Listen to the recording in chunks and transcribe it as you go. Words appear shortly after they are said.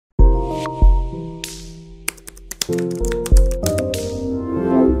This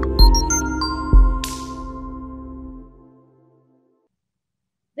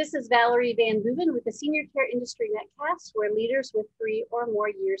is Valerie Van Boeven with the Senior Care Industry Netcast, where leaders with 3 or more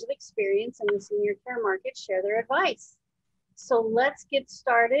years of experience in the senior care market share their advice. So let's get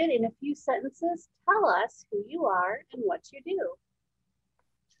started. In a few sentences, tell us who you are and what you do.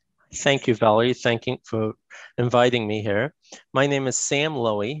 Thank you, Valerie. Thank you for inviting me here. My name is Sam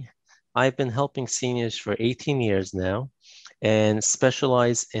Lowy. I've been helping seniors for 18 years now and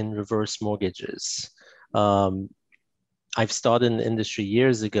specialize in reverse mortgages. I've started in the industry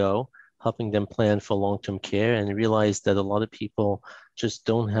years ago, helping them plan for long-term care, and realized that a lot of people just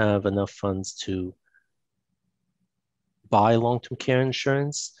don't have enough funds to buy long-term care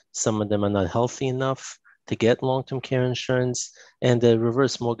insurance. Some of them are not healthy enough to get long-term care insurance, and the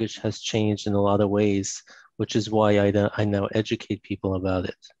reverse mortgage has changed in a lot of ways, which is why I now educate people about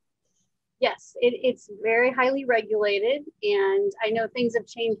it. Yes, it's very highly regulated, and I know things have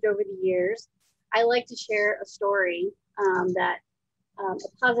changed over the years. I like to share a story a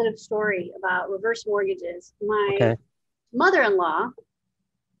positive story about reverse mortgages. My mother-in-law,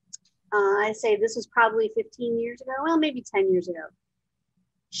 I say this was probably 15 years ago, well, maybe 10 years ago.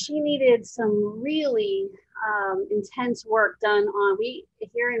 She needed some really intense work done on,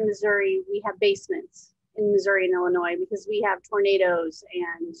 here in Missouri, we have basements in Missouri and Illinois because we have tornadoes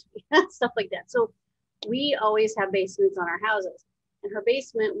and stuff like that. So we always have basements on our houses. And her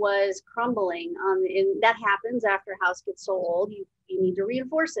basement was crumbling and that happens after a house gets so old, you need to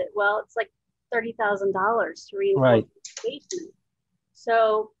reinforce it. Well, it's like $30,000 to reinforce the basement.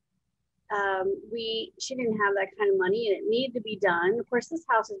 So she didn't have that kind of money and it needed to be done. Of course, this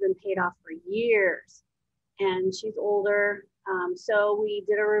house has been paid off for years and she's older. So we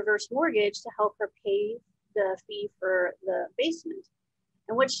did a reverse mortgage to help her pay the fee for the basement.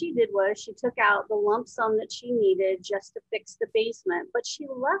 And what she did was she took out the lump sum that she needed just to fix the basement, but she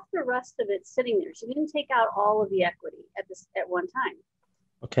left the rest of it sitting there. She didn't take out all of the equity at one time.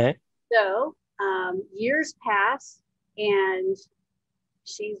 Okay. So years pass and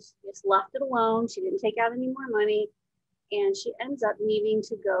she's just left it alone. She didn't take out any more money. And she ends up needing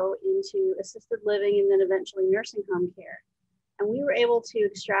to go into assisted living and then eventually nursing home care. And we were able to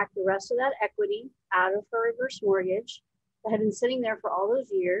extract the rest of that equity out of her reverse mortgage that had been sitting there for all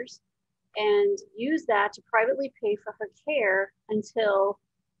those years and use that to privately pay for her care until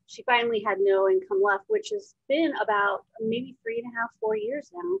she finally had no income left, which has been about maybe 3.5, 4 years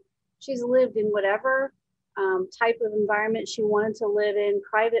now. She's lived in whatever type of environment she wanted to live in,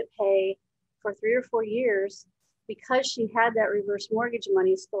 private pay for 3 or 4 years because she had that reverse mortgage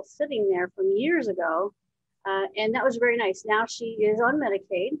money still sitting there from years ago. And that was very nice. Now she is on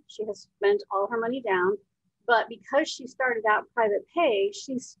Medicaid. She has spent all her money down. But because she started out private pay,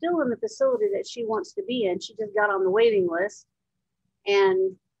 she's still in the facility that she wants to be in. She just got on the waiting list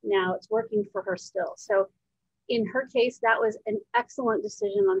and now it's working for her still. So in her case, that was an excellent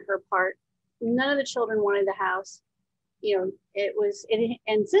decision on her part. None of the children wanted the house.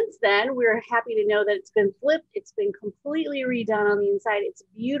 And since then, we're happy to know that it's been flipped. It's been completely redone on the inside. It's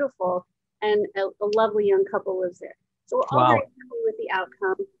beautiful and a lovely young couple lives there. So we're all very happy with the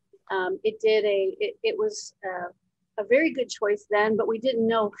outcome. It was a very good choice then, but we didn't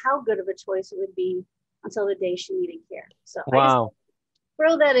know how good of a choice it would be until the day she needed care. So I just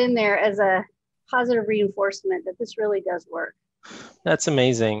throw that in there as a positive reinforcement that this really does work. That's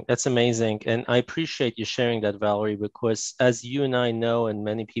amazing. That's amazing. And I appreciate you sharing that, Valerie, because as you and I know, and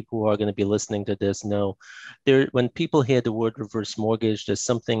many people who are going to be listening to this know, when people hear the word reverse mortgage, there's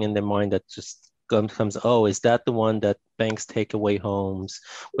something in their mind that just comes, oh, is that the one that banks take away homes,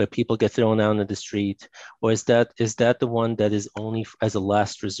 where people get thrown out in the street? Or is that the one that is only as a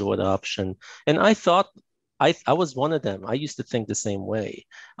last resort option? And I thought, I was one of them. I used to think the same way.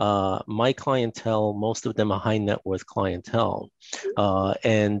 My clientele, most of them are high net worth clientele. But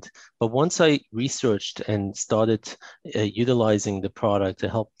once I researched and started utilizing the product to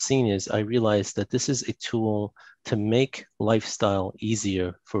help seniors, I realized that this is a tool to make lifestyle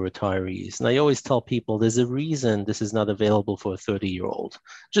easier for retirees. And I always tell people there's a reason this is not available for a 30-year-old.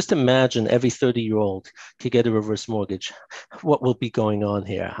 Just imagine every 30-year-old could get a reverse mortgage. What will be going on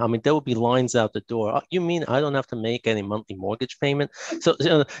here? I mean, there will be lines out the door. Oh, you mean I don't have to make any monthly mortgage payment? So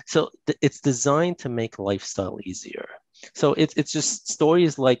it's designed to make lifestyle easier. So it's just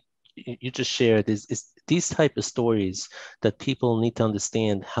stories like you just shared is these type of stories that people need to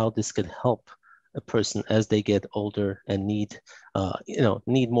understand how this could help a person as they get older and need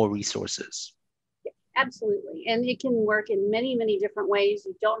more resources. Absolutely. And it can work in many, many different ways.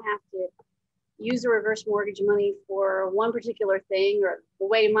 You don't have to use the reverse mortgage money for one particular thing or the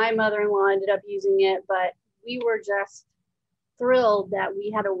way my mother-in-law ended up using it, but we were just thrilled that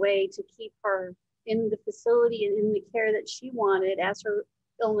we had a way to keep her in the facility and in the care that she wanted. As her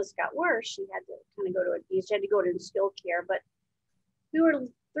illness got worse, she had to kind of she had to go to skilled care, but we were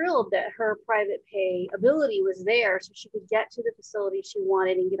thrilled that her private pay ability was there so she could get to the facility she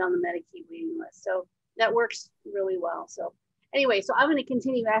wanted and get on the Medicaid waiting list. So that works really well. So anyway, so I'm going to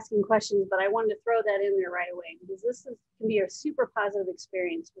continue asking questions, but I wanted to throw that in there right away because can be a super positive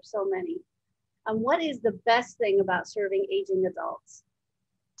experience for so many. What is the best thing about serving aging adults?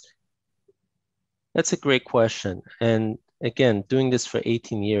 That's a great question. And again, doing this for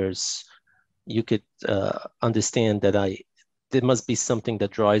 18 years, you could understand that there must be something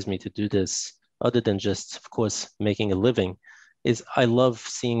that drives me to do this other than just, of course, making a living, is I love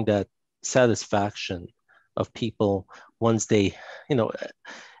seeing that satisfaction of people once they,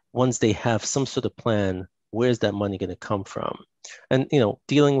 once they have some sort of plan, where's that money going to come from? And,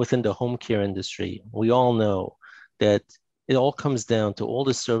 dealing within the home care industry, we all know that it all comes down to all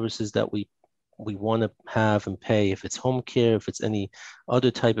the services that we want to have and pay. If it's home care, if it's any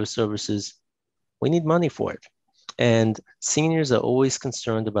other type of services, we need money for it. And seniors are always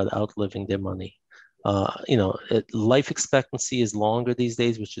concerned about outliving their money. Life expectancy is longer these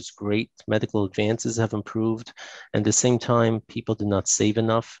days, which is great. Medical advances have improved. And at the same time, people do not save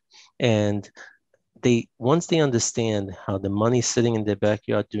enough. And once they understand how the money sitting in their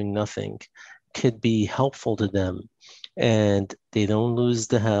backyard doing nothing could be helpful to them, and they don't lose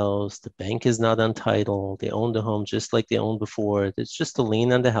the house, the bank is not untitled, they own the home just like they owned before, it's just a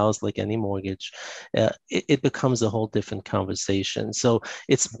lien on the house like any mortgage, it becomes a whole different conversation. So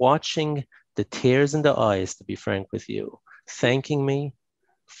it's watching the tears in the eyes, to be frank with you, thanking me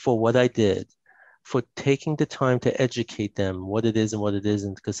for what I did, for taking the time to educate them what it is and what it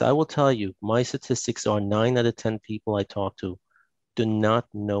isn't. Because I will tell you, my statistics are 9 out of 10 people I talk to do not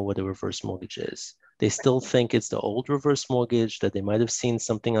know what a reverse mortgage is. They still think it's the old reverse mortgage that they might have seen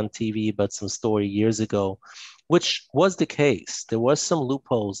something on TV about some story years ago, which was the case. There was some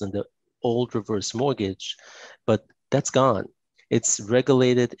loopholes in the old reverse mortgage, but that's gone. It's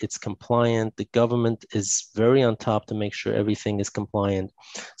regulated, it's compliant. The government is very on top to make sure everything is compliant.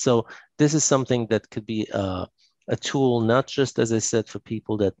 So this is something that could be a tool, not just, as I said, for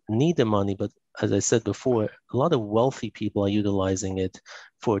people that need the money, but as I said before, a lot of wealthy people are utilizing it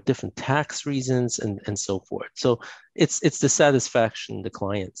for different tax reasons and so forth. So it's the satisfaction, the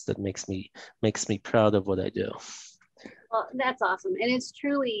clients, that makes me proud of what I do. Well, that's awesome. And it's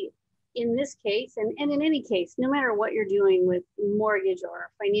truly, in this case, and in any case, no matter what you're doing with mortgage or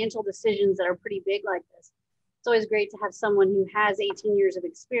financial decisions that are pretty big like this, it's always great to have someone who has 18 years of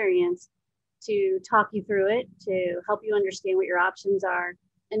experience to talk you through it, to help you understand what your options are,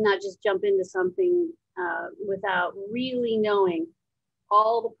 and not just jump into something without really knowing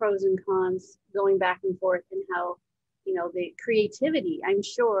all the pros and cons, going back and forth, and how, the creativity. I'm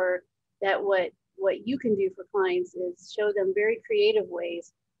sure that what you can do for clients is show them very creative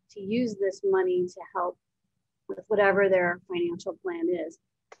ways to use this money to help with whatever their financial plan is,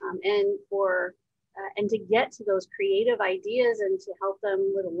 and to get to those creative ideas and to help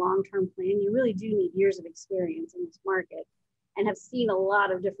them with a long-term plan. You really do need years of experience in this market and have seen a lot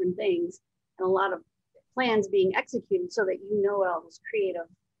of different things and a lot of plans being executed so that you know what all those creative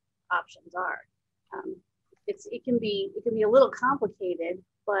options are. It can be a little complicated,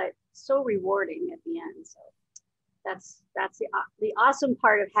 but so rewarding at the end. So that's the awesome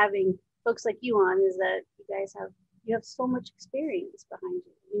part of having folks like you on, is that you have so much experience behind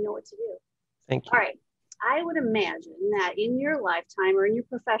you. You know what to do. Thank you. All right. I would imagine that in your lifetime or in your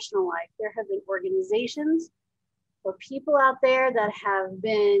professional life, there have been organizations or people out there that have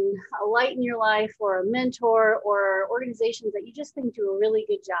been a light in your life, or a mentor, or organizations that you just think do a really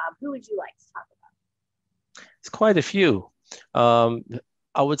good job. Who would you like to talk about? It's quite a few.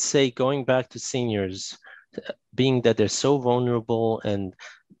 I would say, going back to seniors, being that they're so vulnerable, and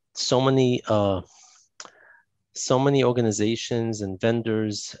so many organizations and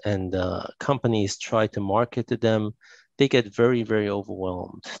vendors and companies try to market to them, they get very, very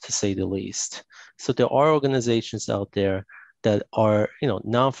overwhelmed, to say the least. So there are organizations out there that are,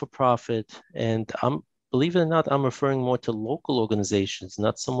 non-for-profit, and believe it or not, I'm referring more to local organizations,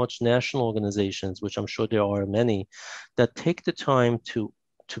 not so much national organizations, which I'm sure there are many, that take the time to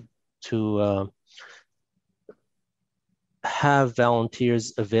have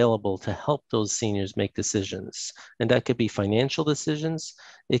volunteers available to help those seniors make decisions. And that could be financial decisions.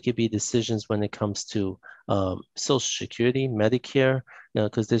 It could be decisions when it comes to Social Security, Medicare,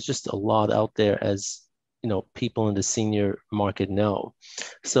 because there's just a lot out there, as people in the senior market know.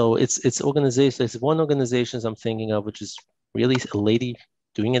 So it's organizations. It's one organization I'm thinking of, which is really a lady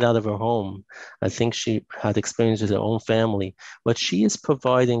doing it out of her home. I think she had experience with her own family, but she is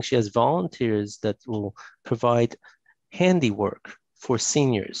providing, she has volunteers that will provide handiwork for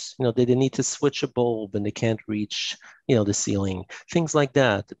seniors. They need to switch a bulb and they can't reach, the ceiling, things like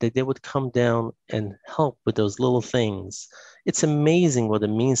that. They would come down and help with those little things. It's amazing what it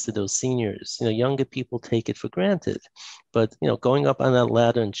means to those seniors. Younger people take it for granted, but going up on that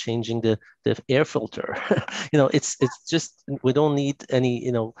ladder and changing the air filter, it's just we don't need any.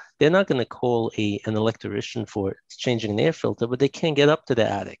 They're not going to call an electrician for changing an air filter, but they can't get up to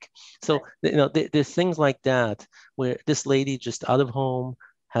the attic. So there's things like that where this lady just out of home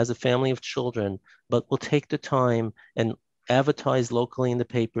has a family of children, but will take the time and advertise locally in the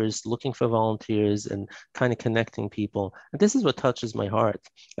papers, looking for volunteers and kind of connecting people. And this is what touches my heart.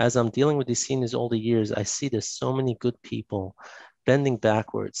 As I'm dealing with these seniors all the years, I see there's so many good people bending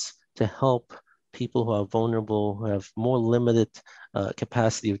backwards to help people who are vulnerable, who have more limited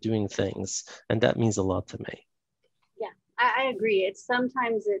capacity of doing things. And that means a lot to me. Yeah, I agree.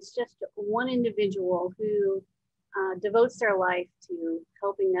 Sometimes it's just one individual who devotes their life to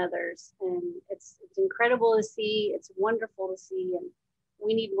helping others, and it's incredible to see. It's wonderful to see, and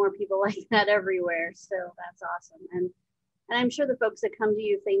we need more people like that everywhere. So that's awesome. And I'm sure the folks that come to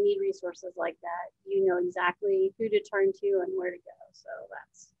you, if they need resources like that, you know exactly who to turn to and where to go. So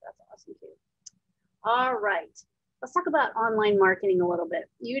that's awesome too. All right, let's talk about online marketing a little bit.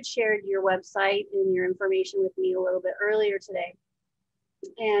 You had shared your website and your information with me a little bit earlier today,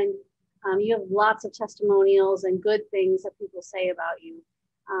 and you have lots of testimonials and good things that people say about you.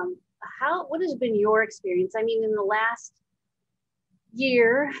 What has been your experience? I mean, in the last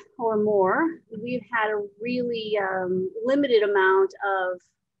year or more, we've had a really limited amount of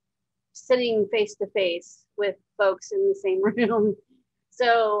sitting face to face with folks in the same room.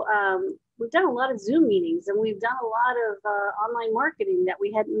 So we've done a lot of Zoom meetings, and we've done a lot of online marketing that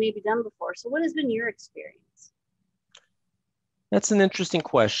we hadn't maybe done before. So what has been your experience? That's an interesting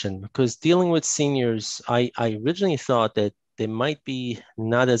question, because dealing with seniors, I originally thought that they might be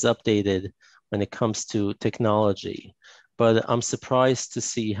not as updated when it comes to technology, but I'm surprised to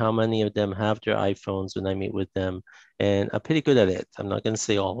see how many of them have their iPhones when I meet with them, and I'm pretty good at it. I'm not going to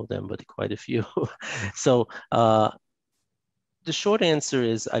say all of them, but quite a few. So the short answer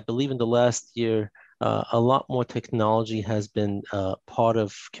is, I believe in the last year, a lot more technology has been part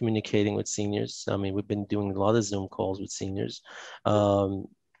of communicating with seniors. I mean, we've been doing a lot of Zoom calls with seniors. As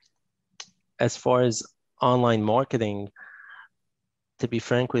far as online marketing, to be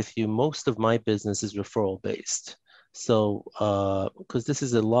frank with you, most of my business is referral based. So, because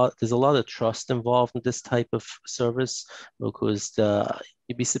there's a lot of trust involved in this type of service, because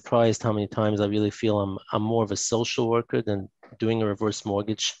you'd be surprised how many times I really feel I'm more of a social worker than doing a reverse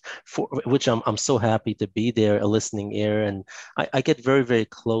mortgage, for which I'm so happy to be there, a listening ear, and I get very, very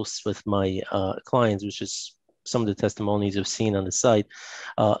close with my clients, which is some of the testimonies you've seen on the site.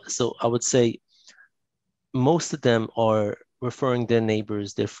 So I would say most of them are referring their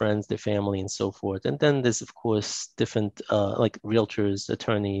neighbors, their friends, their family, and so forth. And then there's, of course, different like realtors,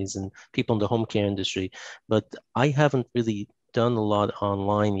 attorneys, and people in the home care industry. But I haven't really done a lot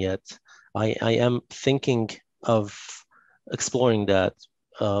online yet. I am thinking of exploring that.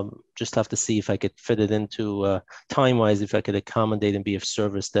 Just have to see if I could fit it into time-wise, if I could accommodate and be of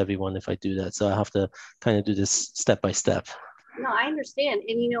service to everyone if I do that. So I have to kind of do this step by step. No, I understand.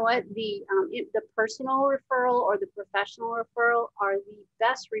 And you know what? The personal referral or the professional referral are the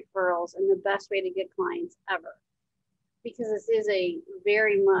best referrals and the best way to get clients ever. Because this is a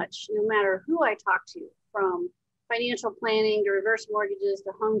very much, no matter who I talk to, from financial planning to reverse mortgages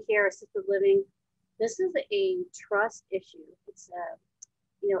to home care, assisted living, this is a trust issue. It's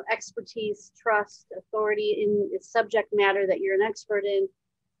expertise, trust, authority in its subject matter that you're an expert in.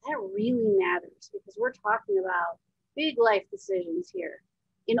 That really matters, because we're talking about big life decisions here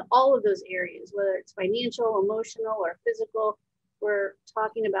in all of those areas, whether it's financial, emotional, or physical. We're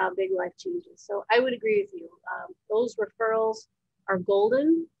talking about big life changes. So I would agree with you. Those referrals are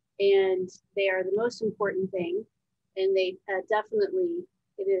golden, and they are the most important thing. And they definitely,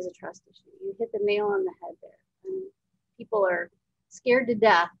 it is a trust issue. You hit the nail on the head there. And people are scared to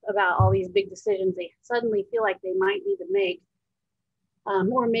death about all these big decisions they suddenly feel like they might need to make,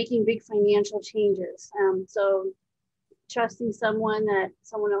 or making big financial changes. So trusting someone that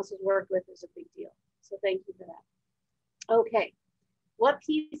someone else has worked with is a big deal. So thank you for that. Okay. What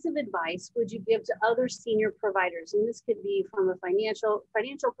piece of advice would you give to other senior providers? And this could be from a financial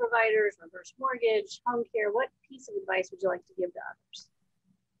providers, reverse mortgage, home care. What piece of advice would you like to give to others?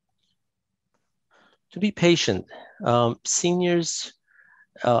 To be patient. Seniors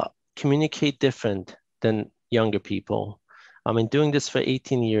communicate different than younger people. I mean, doing this for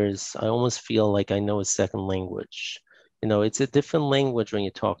 18 years, I almost feel like I know a second language. It's a different language when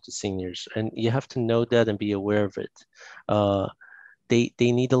you talk to seniors, and you have to know that and be aware of it. Uh, they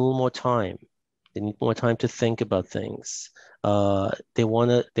need a little more time. They need more time to think about things. They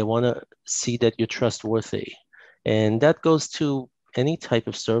wanna see that you're trustworthy, and that goes to any type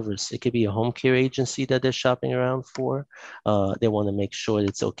of service. It could be a home care agency that they're shopping around for. They want to make sure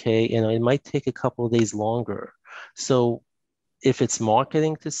it's okay. It might take a couple of days longer. So if it's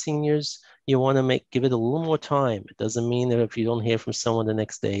marketing to seniors, you want to give it a little more time. It doesn't mean that if you don't hear from someone the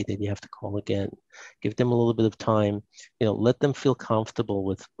next day, that you have to call again. Give them a little bit of time. Let them feel comfortable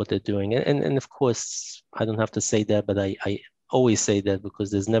with what they're doing. And of course, I don't have to say that, but I always say that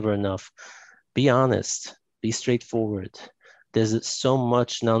because there's never enough. Be honest. Be straightforward. There's so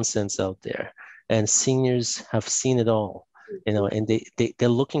much nonsense out there, and seniors have seen it all. And they're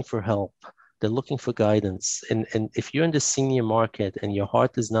looking for help. They're looking for guidance. And if you're in the senior market and your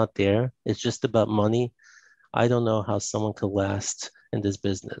heart is not there, it's just about money. I don't know how someone could last in this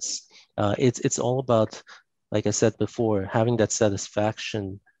business. It's all about, like I said before, having that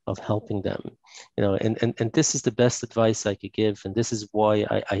satisfaction of helping them. And this is the best advice I could give. And this is why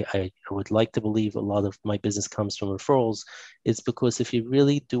I would like to believe a lot of my business comes from referrals. It's because if you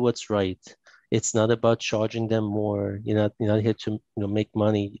really do what's right, it's not about charging them more. You're not here to make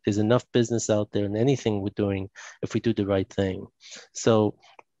money. There's enough business out there in anything we're doing if we do the right thing. So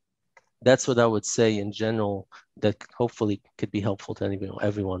that's what I would say in general that hopefully could be helpful to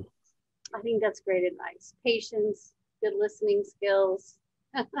everyone. I think that's great advice. Patience, good listening skills,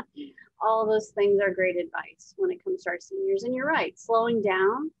 all those things are great advice when it comes to our seniors. And you're right, slowing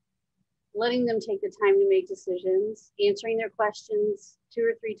down, letting them take the time to make decisions, answering their questions 2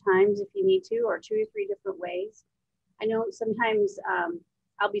 or 3 times if you need to, or 2 or 3 different ways. I know sometimes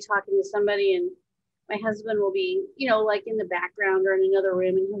I'll be talking to somebody and my husband will be, like in the background or in another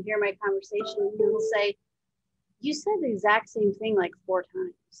room, and he'll hear my conversation and he'll say, "You said the exact same thing like 4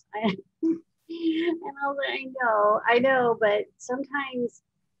 times." And I was like, I know, but sometimes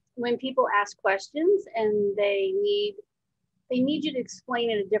when people ask questions and they need you to explain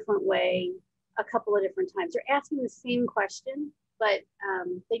it a different way a couple of different times. They're asking the same question, but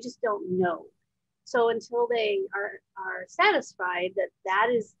they just don't know. So until they are satisfied that that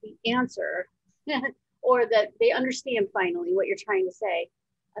is the answer, or that they understand finally what you're trying to say,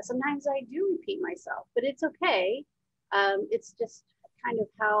 sometimes I do repeat myself, but it's okay. It's just kind of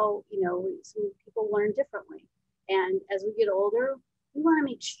how, some people learn differently. And as we get older, we want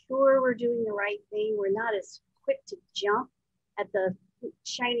to make sure we're doing the right thing. We're not as quick to jump at the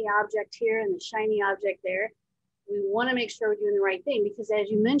shiny object here and the shiny object there. We want to make sure we're doing the right thing because, as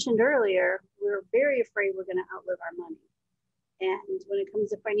you mentioned earlier, we're very afraid we're going to outlive our money. And when it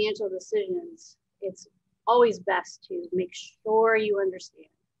comes to financial decisions, it's always best to make sure you understand.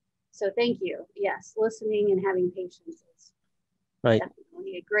 So thank you. Yes, listening and having patience is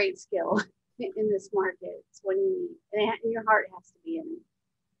definitely a great skill in this market. It's when you need, and your heart has to be in it.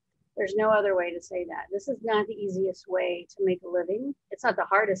 There's no other way to say that. This is not the easiest way to make a living. It's not the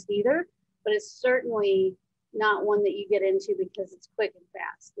hardest either, but it's certainly not one that you get into because it's quick and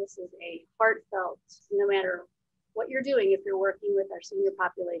fast. This is a heartfelt, no matter what you're doing, if you're working with our senior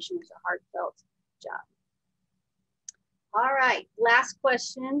population, it's a heartfelt job. All right, last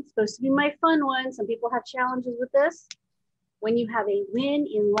question. Supposed to be my fun one. Some people have challenges with this. When you have a win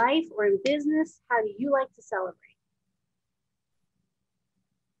in life or in business, how do you like to celebrate?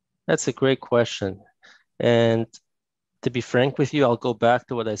 That's a great question. And to be frank with you, I'll go back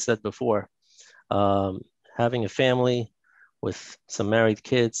to what I said before. Having a family with some married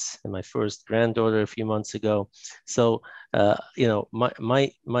kids and my first granddaughter a few months ago. So,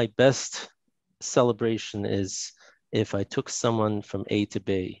 my best celebration is if I took someone from A to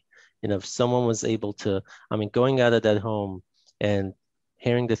B. If someone was able to, going out of that home and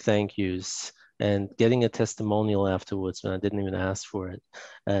hearing the thank yous and getting a testimonial afterwards when I didn't even ask for it,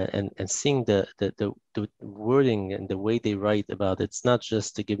 and seeing the wording and the way they write about it. It's not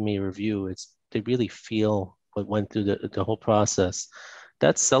just to give me a review, it's they really feel what went through the whole process.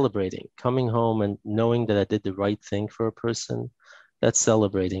 That's celebrating. Coming home and knowing that I did the right thing for a person, that's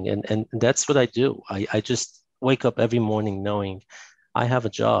celebrating. And that's what I do. I just wake up every morning knowing I have a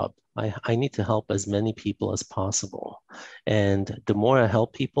job. I need to help as many people as possible. And the more I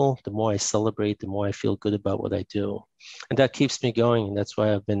help people, the more I celebrate, the more I feel good about what I do. And that keeps me going. And that's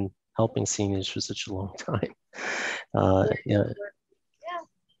why I've been helping seniors for such a long time. Yeah,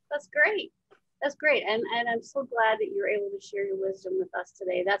 that's great. That's great. And I'm so glad that you're able to share your wisdom with us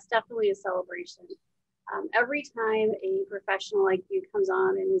today. That's definitely a celebration. Every time a professional like you comes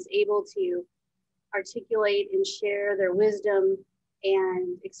on and is able to articulate and share their wisdom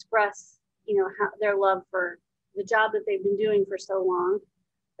and express, how their love for the job that they've been doing for so long.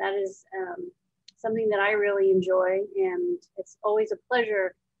 That is something that I really enjoy, and it's always a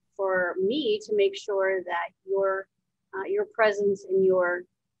pleasure for me to make sure that your presence and your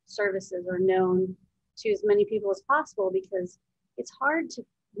services are known to as many people as possible, because it's hard to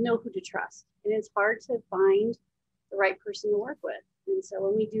know who to trust, and it's hard to find the right person to work with. And so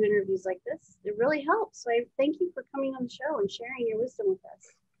when we do interviews like this, it really helps. So I thank you for coming on the show and sharing your wisdom with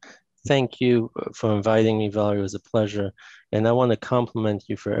us. Thank you for inviting me, Valerie. It was a pleasure. And I want to compliment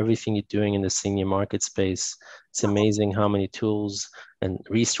you for everything you're doing in the senior market space. It's amazing how many tools and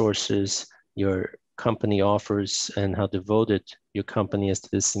resources your company offers and how devoted your company is to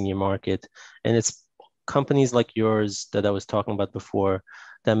the senior market. And it's companies like yours that I was talking about before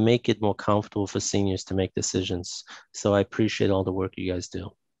that make it more comfortable for seniors to make decisions. So I appreciate all the work you guys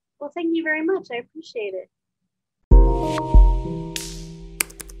do. Well, thank you very much. I appreciate it.